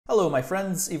Hello my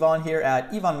friends, Ivan here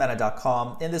at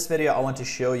ivanmena.com. In this video I want to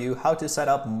show you how to set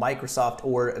up Microsoft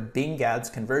or Bing Ads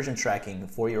conversion tracking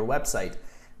for your website.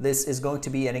 This is going to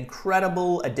be an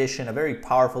incredible addition, a very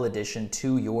powerful addition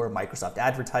to your Microsoft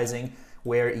advertising,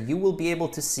 where you will be able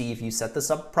to see, if you set this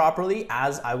up properly,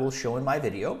 as I will show in my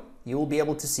video, you will be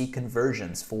able to see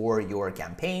conversions for your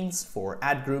campaigns, for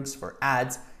ad groups, for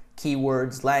ads,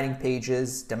 keywords, landing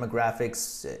pages,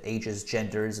 demographics, ages,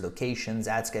 genders, locations,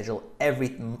 ad schedule,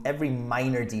 every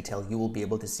minor detail. You will be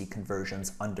able to see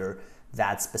conversions under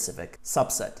that specific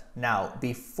subset. Now,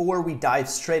 before we dive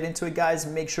straight into it, guys,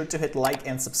 make sure to hit like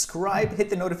and subscribe,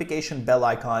 hit the notification bell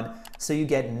icon so you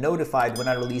get notified when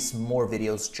I release more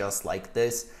videos just like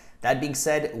this. That being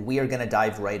said, we are gonna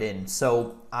dive right in.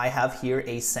 So I have here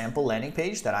a sample landing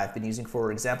page that I've been using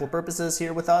for example purposes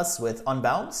here with us with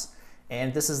Unbounce.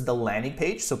 And this is the landing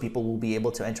page, so people will be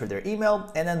able to enter their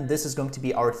email. And then this is going to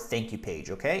be our thank you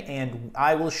page, okay? And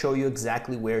I will show you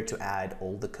exactly where to add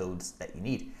all the codes that you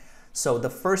need. So the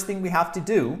first thing we have to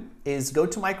do is go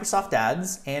to Microsoft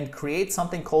Ads and create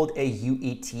something called a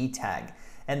UET tag.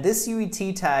 And this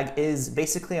UET tag is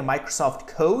basically a Microsoft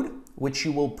code, which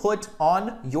you will put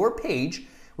on your page,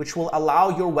 which will allow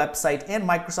your website and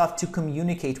Microsoft to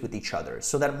communicate with each other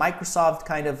so that Microsoft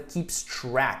kind of keeps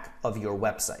track of your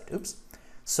website. Oops.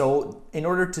 So in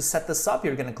order to set this up,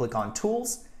 you're going to click on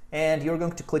Tools and you're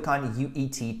going to click on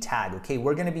UET tag. Okay,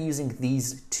 we're going to be using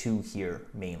these two here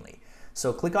mainly.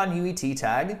 So click on UET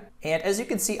tag. And as you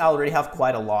can see, I already have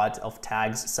quite a lot of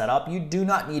tags set up. You do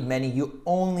not need many, you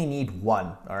only need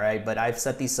one. All right, but I've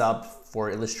set these up for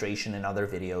illustration in other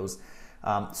videos.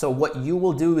 So what you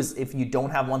will do is, if you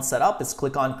don't have one set up, is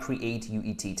click on Create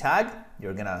UET Tag.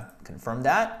 You're gonna confirm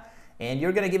that, and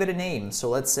you're gonna give it a name. So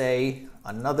let's say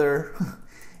another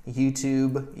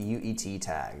YouTube UET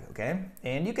tag, okay?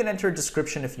 And you can enter a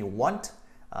description if you want.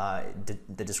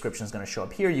 The description is gonna show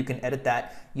up here. You can edit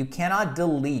that. You cannot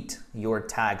delete your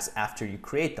tags after you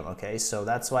create them, okay? So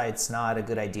that's why it's not a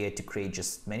good idea to create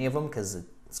just many of them, because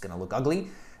it's gonna look ugly.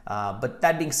 But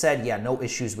that being said, yeah, no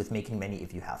issues with making many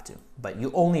if you have to, but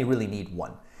you only really need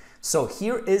one. So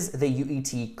here is the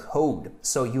UET code.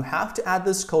 So you have to add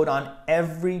this code on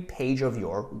every page of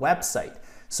your website.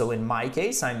 So in my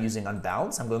case, I'm using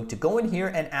Unbounce. I'm going to go in here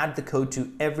and add the code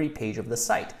to every page of the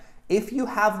site. If you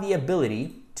have the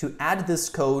ability to add this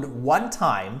code one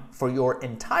time for your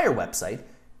entire website,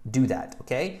 do that,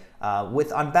 okay? With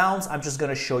Unbounce, I'm just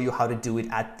gonna show you how to do it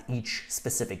at each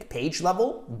specific page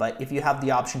level, but if you have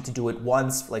the option to do it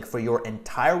once, like for your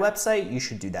entire website, you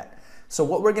should do that. So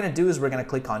what we're gonna do is we're gonna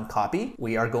click on copy.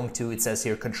 We are going to, it says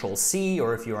here Control C,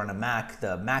 or if you're on a Mac,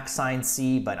 the Mac sign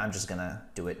C, but I'm just gonna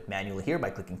do it manually here by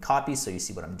clicking copy so you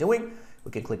see what I'm doing.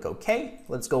 We can click OK.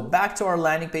 Let's go back to our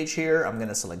landing page here. I'm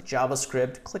gonna select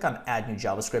JavaScript, click on Add New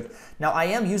JavaScript. Now I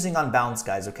am using Unbounce,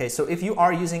 guys, okay? So if you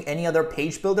are using any other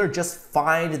page builder, just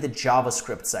find the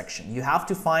JavaScript section. You have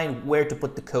to find where to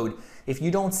put the code. If you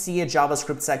don't see a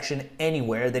JavaScript section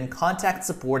anywhere, then contact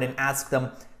support and ask them,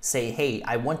 say, hey,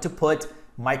 I want to put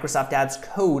Microsoft Ads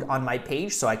code on my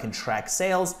page so I can track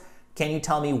sales. Can you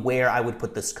tell me where I would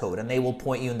put this code? And they will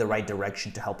point you in the right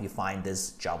direction to help you find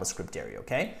this JavaScript area,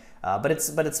 okay? But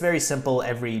it's very simple.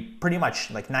 Pretty much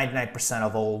like 99%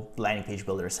 of all landing page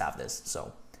builders have this.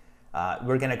 So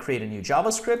we're gonna create a new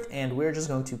JavaScript and we're just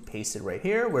going to paste it right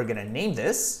here. We're gonna name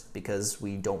this because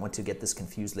we don't want to get this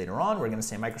confused later on. We're gonna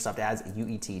say Microsoft Ads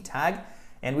UET tag,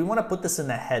 and we wanna put this in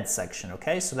the head section,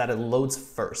 okay? So that it loads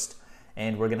first,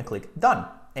 and we're gonna click done.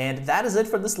 And that is it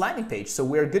for this landing page. So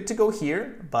we're good to go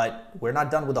here, but we're not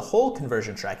done with the whole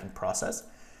conversion tracking process.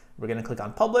 We're gonna click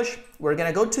on publish. We're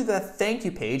gonna go to the thank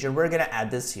you page and we're gonna add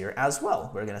this here as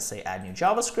well. We're gonna say add new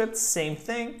JavaScript, same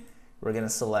thing. We're gonna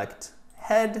select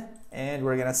head and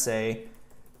we're gonna say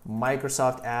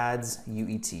Microsoft Ads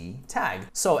UET tag.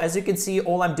 So as you can see,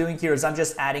 all I'm doing here is I'm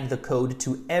just adding the code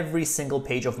to every single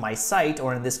page of my site,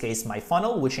 or in this case, my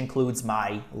funnel, which includes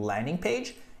my landing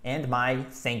page and my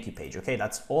thank you page. Okay,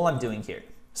 that's all I'm doing here.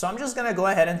 So I'm just gonna go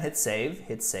ahead and hit save.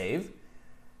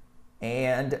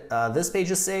 And this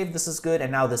page is saved, this is good,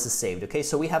 and now this is saved, okay?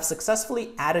 So we have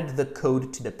successfully added the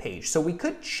code to the page. So we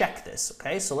could check this,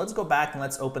 okay? So let's go back and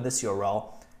let's open this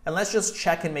URL, and let's just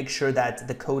check and make sure that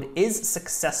the code is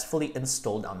successfully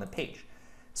installed on the page.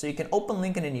 So you can open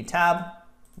link in a new tab.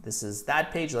 This is that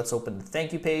page. Let's open the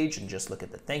thank you page and just look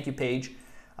at the thank you page.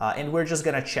 And we're just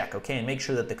gonna check, okay, and make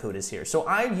sure that the code is here. So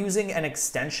I'm using an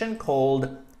extension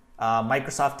called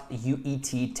Microsoft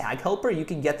UET Tag Helper. You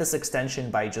can get this extension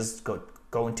by just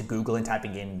going to Google and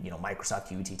typing in, Microsoft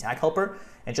UET Tag Helper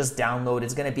and just download.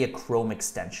 It's going to be a Chrome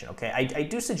extension. Okay, I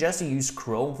do suggest you use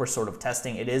Chrome for sort of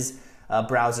testing. It is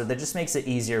browser that just makes it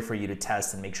easier for you to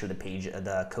test and make sure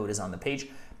the code is on the page.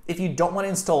 If you don't want to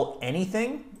install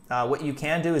anything, what you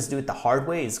can do is do it the hard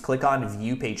way, is click on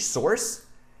View Page Source,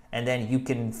 and then you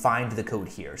can find the code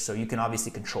here. So you can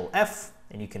obviously Control F,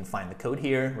 and you can find the code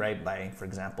here, right? By, for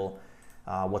example,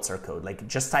 what's our code? Like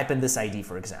just type in this ID,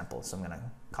 for example. So I'm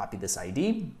gonna copy this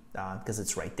ID because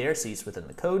it's right there, see it's within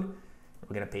the code.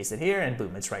 We're gonna paste it here and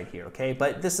boom, it's right here, okay?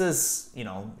 But this is, you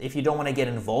know, if you don't wanna get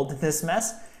involved in this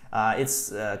mess,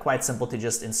 it's quite simple to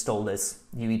just install this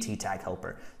UET tag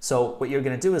helper. So what you're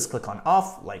gonna do is click on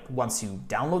off, like once you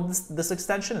download this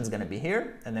extension, it's gonna be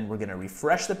here, and then we're gonna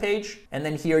refresh the page, and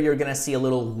then here you're gonna see a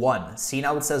little 1. See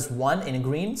now it says 1 in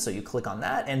green, so you click on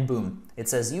that and boom, it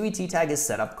says UET tag is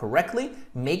set up correctly.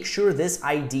 Make sure this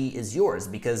ID is yours,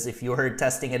 because if you're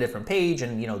testing a different page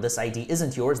and you know this ID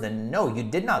isn't yours, then no, you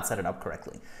did not set it up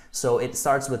correctly. So it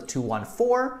starts with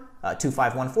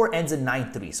 2514, ends in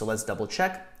 93. So let's double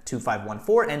check.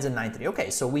 2514 ends in 93. Okay,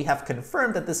 so we have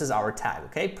confirmed that this is our tag.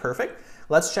 Okay, perfect.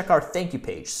 Let's check our thank you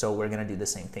page. So we're gonna do the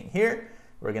same thing here.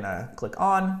 We're gonna click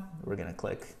on, we're gonna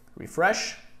click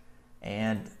refresh,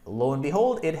 and lo and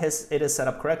behold, it is set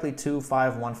up correctly.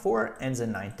 2514 ends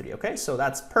in 93. Okay, so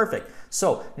that's perfect.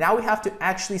 So now we have to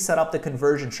actually set up the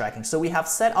conversion tracking. So we have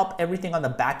set up everything on the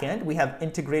back end. We have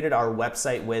integrated our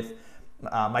website with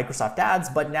Microsoft Ads,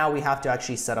 but now we have to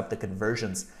actually set up the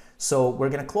conversions. So we're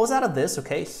gonna close out of this,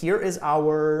 okay? Here is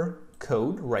our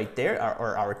code right there,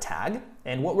 or our tag.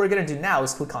 And what we're gonna do now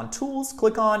is click on Tools,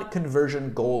 click on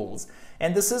Conversion Goals.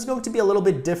 And this is going to be a little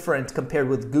bit different compared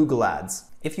with Google Ads.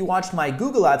 If you watched my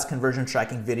Google Ads conversion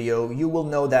tracking video, you will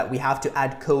know that we have to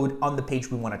add code on the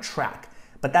page we wanna track.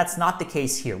 But that's not the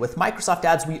case here. With Microsoft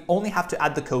Ads, we only have to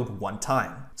add the code one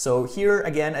time. So here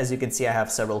again, as you can see, I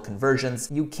have several conversions.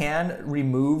 You can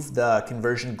remove the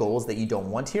conversion goals that you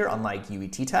don't want here, unlike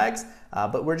UET tags,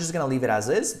 but we're just gonna leave it as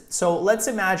is. So let's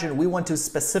imagine we want to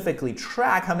specifically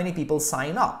track how many people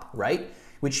sign up, right?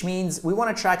 Which means we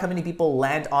wanna track how many people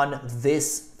land on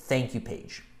this thank you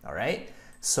page, all right?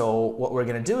 So what we're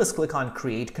gonna do is click on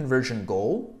Create Conversion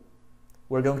Goal.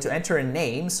 We're going to enter a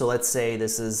name. So let's say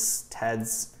this is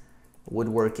Ted's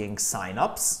Woodworking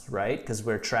signups, right? Because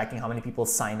we're tracking how many people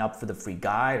sign up for the free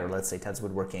guide, or let's say Ted's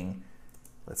Woodworking,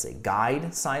 let's say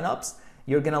guide signups.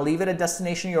 You're gonna leave it a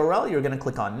destination URL. You're gonna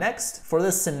click on next. For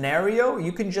this scenario,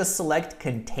 you can just select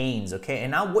contains, okay?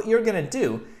 And now what you're gonna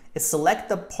do is select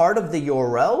the part of the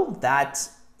URL that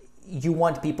you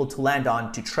want people to land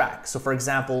on to track. So for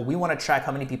example, we wanna track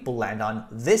how many people land on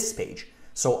this page.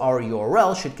 So our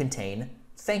URL should contain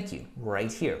thank you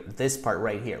right here, this part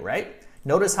right here, right?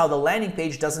 Notice how the landing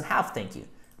page doesn't have thank you,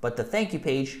 but the thank you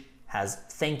page has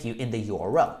thank you in the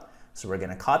URL. So we're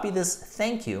gonna copy this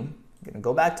thank you, we're gonna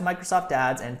go back to Microsoft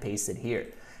Ads and paste it here.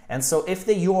 And so if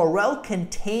the URL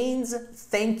contains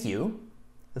thank you,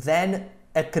 then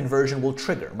a conversion will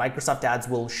trigger. Microsoft Ads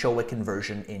will show a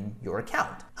conversion in your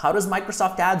account. How does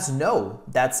Microsoft Ads know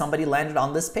that somebody landed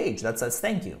on this page that says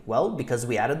thank you? Well, because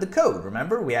we added the code.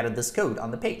 Remember, we added this code on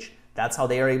the page. That's how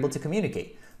they are able to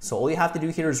communicate. So all you have to do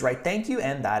here is write thank you,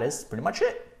 and that is pretty much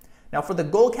it. Now for the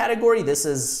goal category, this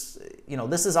is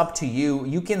up to you.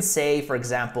 You can say, for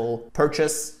example,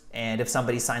 purchase, and if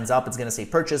somebody signs up, it's gonna say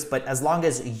purchase, but as long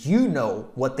as you know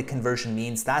what the conversion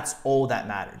means, that's all that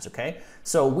matters, okay?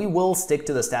 So we will stick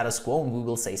to the status quo and we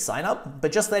will say sign up,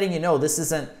 but just letting you know, this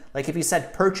isn't, like if you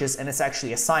said purchase and it's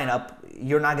actually a sign up,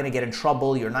 you're not gonna get in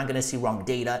trouble, you're not gonna see wrong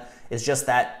data. It's just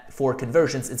that for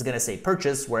conversions, it's gonna say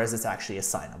purchase, whereas it's actually a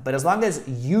sign up. But as long as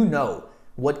you know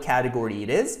what category it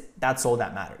is, that's all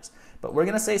that matters. But we're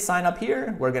gonna say sign up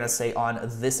here. We're gonna say on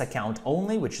this account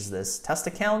only, which is this test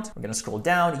account. We're gonna scroll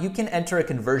down. You can enter a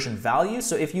conversion value.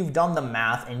 So if you've done the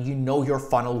math and you know your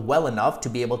funnel well enough to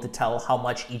be able to tell how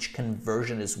much each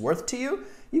conversion is worth to you,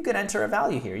 you can enter a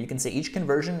value here. You can say each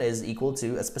conversion is equal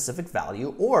to a specific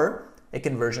value, or a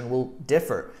conversion will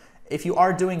differ. If you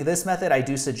are doing this method, I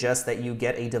do suggest that you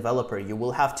get a developer. You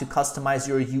will have to customize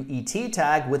your UET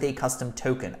tag with a custom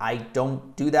token. I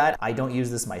don't do that. I don't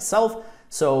use this myself.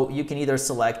 So you can either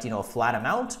select, a flat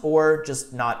amount or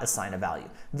just not assign a value.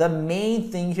 The main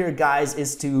thing here, guys,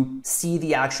 is to see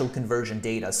the actual conversion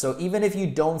data. So even if you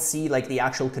don't see like the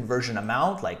actual conversion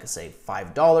amount, like say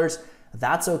 $5,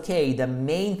 that's okay. The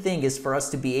main thing is for us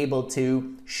to be able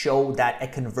to show that a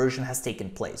conversion has taken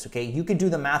place, okay? You can do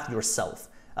the math yourself.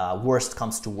 Worst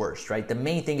comes to worst, right? The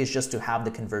main thing is just to have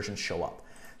the conversion show up.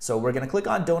 So we're gonna click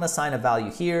on don't assign a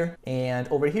value here, and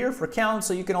over here for count,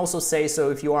 so you can also say,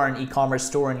 so if you are an e-commerce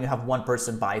store and you have one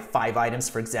person buy 5 items,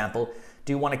 for example,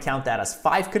 do you wanna count that as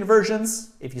 5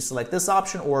 conversions if you select this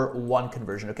option, or 1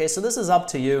 conversion, okay? So this is up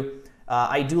to you.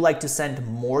 I do like to send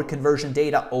more conversion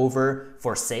data over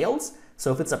for sales,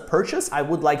 So if it's a purchase, I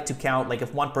would like to count, like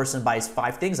if one person buys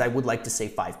 5 things, I would like to say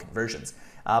 5 conversions.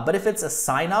 But if it's a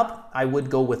sign up, I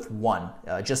would go with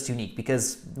 1, just unique,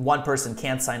 because one person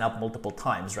can't sign up multiple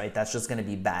times, right? That's just going to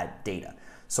be bad data.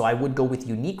 So I would go with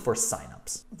unique for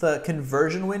signups. The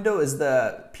conversion window is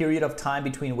the period of time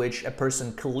between which a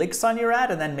person clicks on your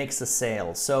ad and then makes a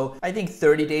sale. So I think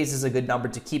 30 days is a good number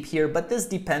to keep here, but this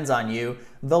depends on you.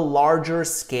 The larger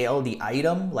scale the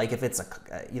item, like if it's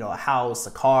a house,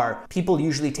 a car, people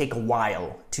usually take a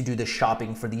while to do the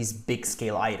shopping for these big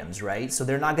scale items, right? So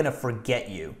they're not gonna forget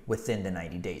you within the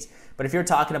 90 days. But if you're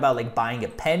talking about like buying a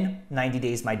pen, 90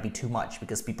 days might be too much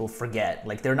because people forget.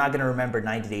 Like they're not gonna remember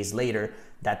 90 days later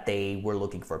that they were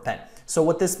looking for a pen. So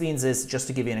what this means is, just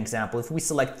to give you an example, if we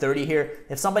select 30 here,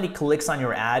 if somebody clicks on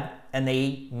your ad and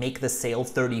they make the sale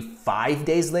 35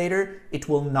 days later, it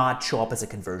will not show up as a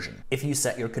conversion if you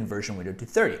set your conversion window to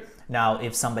 30. Now,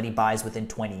 if somebody buys within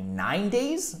 29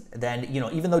 days, then,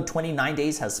 even though 29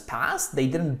 days has passed, they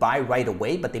didn't buy right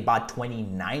away, but they bought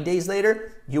 29 days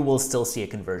later, you will still see a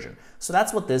conversion. So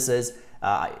that's what this is.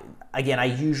 Again, I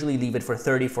usually leave it for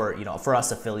 30 for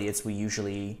us affiliates. We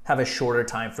usually have a shorter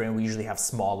time frame. We usually have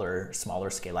smaller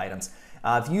scale items.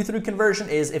 View through conversion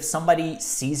is if somebody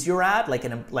sees your ad, like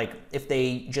if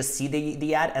they just see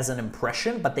the ad as an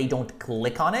impression, but they don't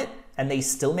click on it and they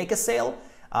still make a sale,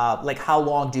 like how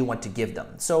long do you want to give them?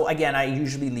 So again, I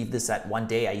usually leave this at 1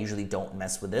 day. I usually don't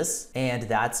mess with this, and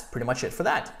that's pretty much it for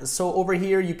that. So over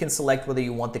here, you can select whether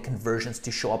you want the conversions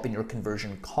to show up in your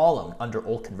conversion column under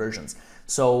all conversions.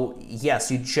 So yes,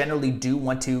 you generally do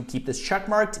want to keep this check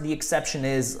marked. The exception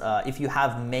is if you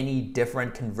have many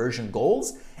different conversion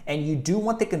goals and you do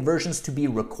want the conversions to be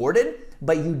recorded,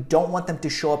 but you don't want them to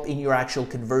show up in your actual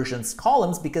conversions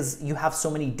columns because you have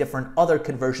so many different other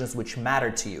conversions which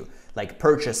matter to you, like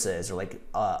purchases or like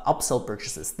upsell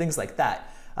purchases, things like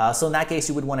that. So in that case,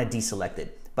 you would want to deselect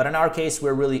it. But in our case,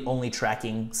 we're really only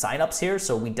tracking signups here,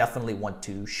 so we definitely want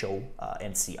to show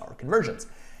and see our conversions.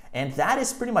 And that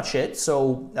is pretty much it.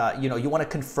 So, you want to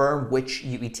confirm which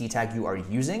UET tag you are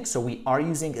using. So we are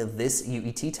using this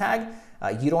UET tag.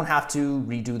 You don't have to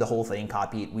redo the whole thing,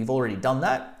 copy it. We've already done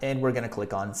that, and we're going to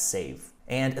click on save.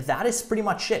 And that is pretty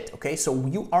much it. Okay, so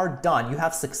you are done. You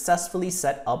have successfully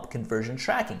set up conversion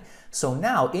tracking. So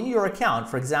now in your account,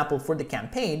 for example, for the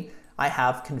campaign, I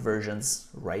have conversions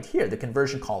right here, the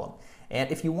conversion column. And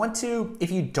if you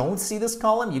don't see this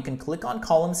column, you can click on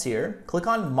columns here, click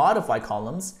on modify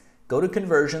columns, go to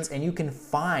conversions, and you can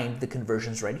find the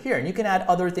conversions right here. And you can add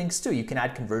other things too. You can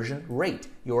add conversion rate,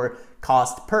 your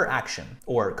cost per action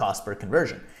or cost per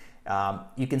conversion.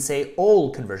 You can say all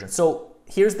conversions. So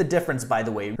here's the difference, by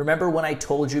the way. Remember when I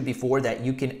told you before that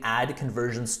you can add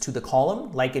conversions to the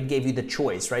column? Like it gave you the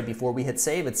choice, right? Before we hit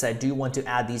save, it said, do you want to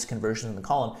add these conversions in the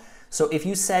column? So if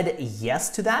you said yes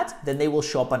to that, then they will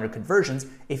show up under conversions.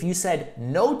 If you said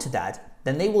no to that,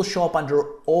 then they will show up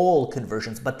under all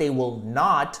conversions, but they will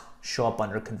not show up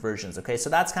under conversions. Okay, so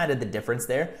that's kind of the difference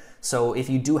there. So if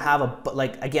you do have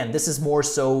again, this is more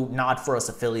so not for us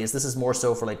affiliates. This is more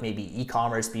so for like maybe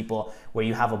e-commerce people where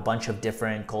you have a bunch of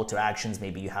different call to actions.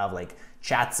 Maybe you have like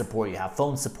chat support, you have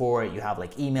phone support, you have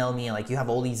like email me, like you have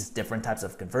all these different types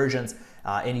of conversions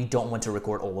and you don't want to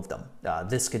record all of them.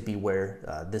 This could be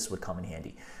where this would come in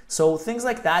handy. So things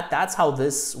like that, that's how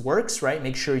this works, right?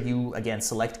 Make sure you, again,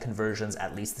 select conversions,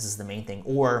 at least this is the main thing,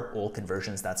 or all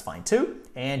conversions, that's fine too.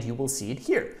 And you will see it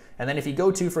here. And then if you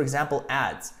go to, for example,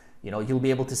 ads, you'll be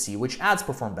able to see which ads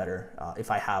perform better.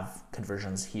 If I have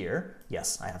conversions here,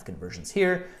 yes, I have conversions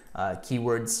here.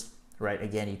 Keywords, right?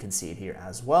 Again, you can see it here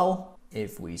as well.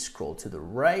 If we scroll to the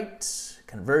right,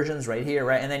 conversions right here,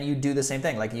 right? And then you do the same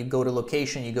thing. Like you go to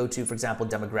location, you go to, for example,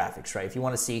 demographics, right? If you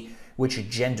want to see which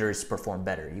genders perform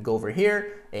better, you go over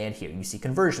here and here you see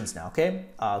conversions now, okay?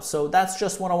 So that's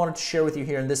just what I wanted to share with you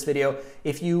here in this video.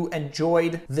 If you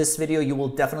enjoyed this video, you will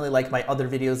definitely like my other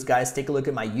videos, guys. Take a look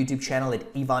at my YouTube channel at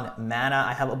Ivan Mana.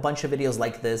 I have a bunch of videos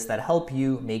like this that help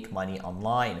you make money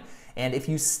online. And if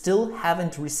you still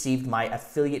haven't received my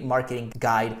affiliate marketing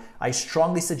guide, I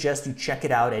strongly suggest you check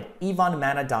it out at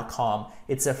ivanmana.com.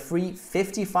 It's a free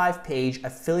 55-page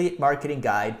affiliate marketing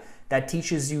guide that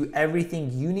teaches you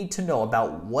everything you need to know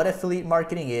about what affiliate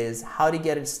marketing is, how to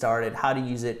get it started, how to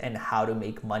use it, and how to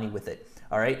make money with it.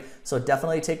 All right, so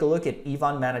definitely take a look at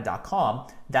ivanmana.com.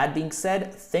 That being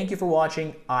said, thank you for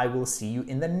watching. I will see you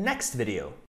in the next video.